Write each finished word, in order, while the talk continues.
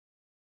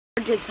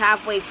Just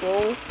halfway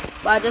full,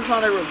 but I just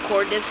want to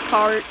record this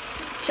part.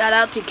 Shout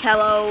out to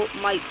Keller,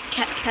 my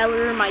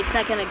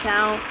second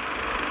account.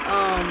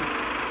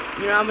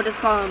 You know, I'm gonna just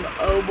call him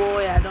Oh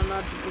Boy. I don't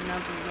know how to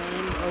pronounce his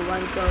name.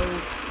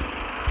 Olenko.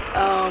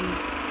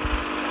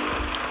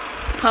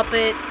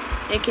 Puppet,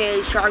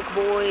 aka Shark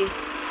Boy,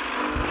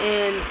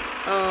 and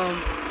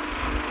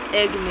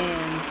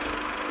Eggman,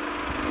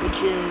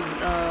 which is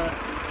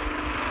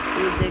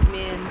who's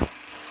Eggman?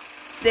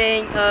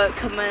 Thing,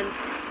 come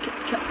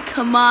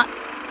on,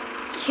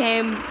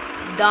 Cam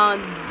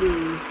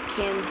Dondu.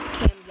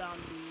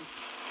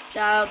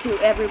 Shout out to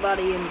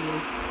everybody in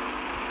here.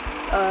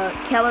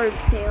 Keller's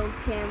Tails,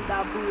 Cam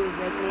Dondu is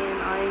Eggman.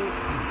 I'm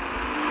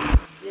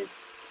this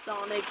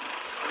Sonic.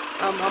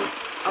 I'm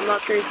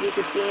not sure if you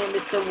can see him.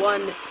 It's the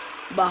one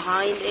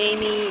behind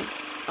Amy.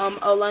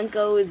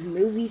 Olenko is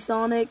Movie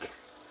Sonic.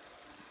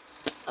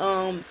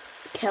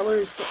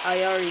 Keller's,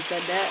 I already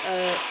said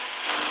that.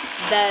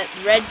 That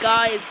red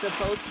guy is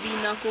supposed to be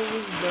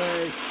Knuckles,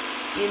 but,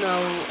 you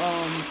know,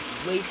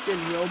 wasted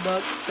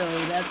Robux, so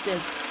that's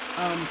just,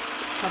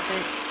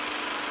 Puppet.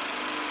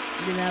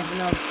 Didn't have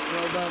enough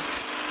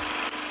Robux.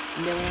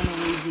 And didn't want to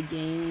leave the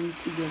game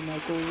to get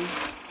Knuckles.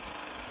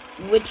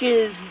 Which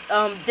is,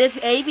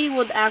 this AB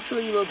would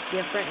actually look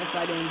different if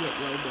I didn't get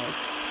Robux.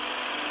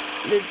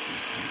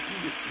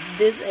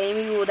 This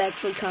Amy would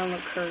actually kind of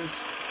look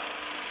cursed.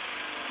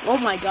 Oh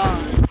my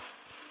god.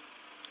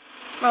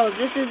 Bro,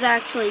 this is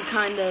actually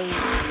kind of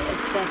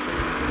excessive.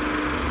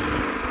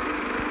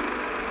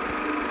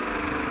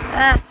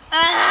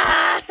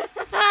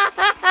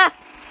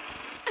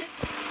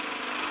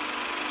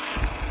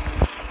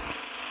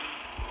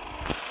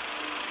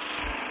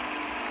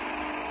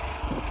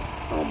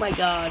 Oh my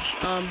gosh.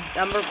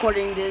 I'm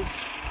recording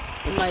this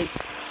in my,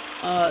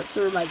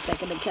 through my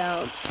second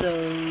account, so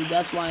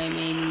that's why I'm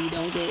Amy.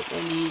 Don't get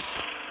any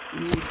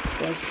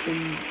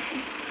questions.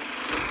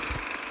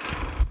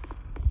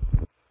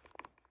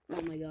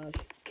 Oh my gosh.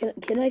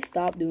 Can I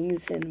stop doing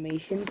this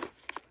animation?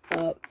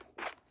 Alright,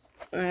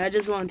 I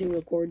just wanted to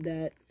record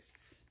that.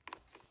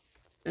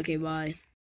 Okay, bye.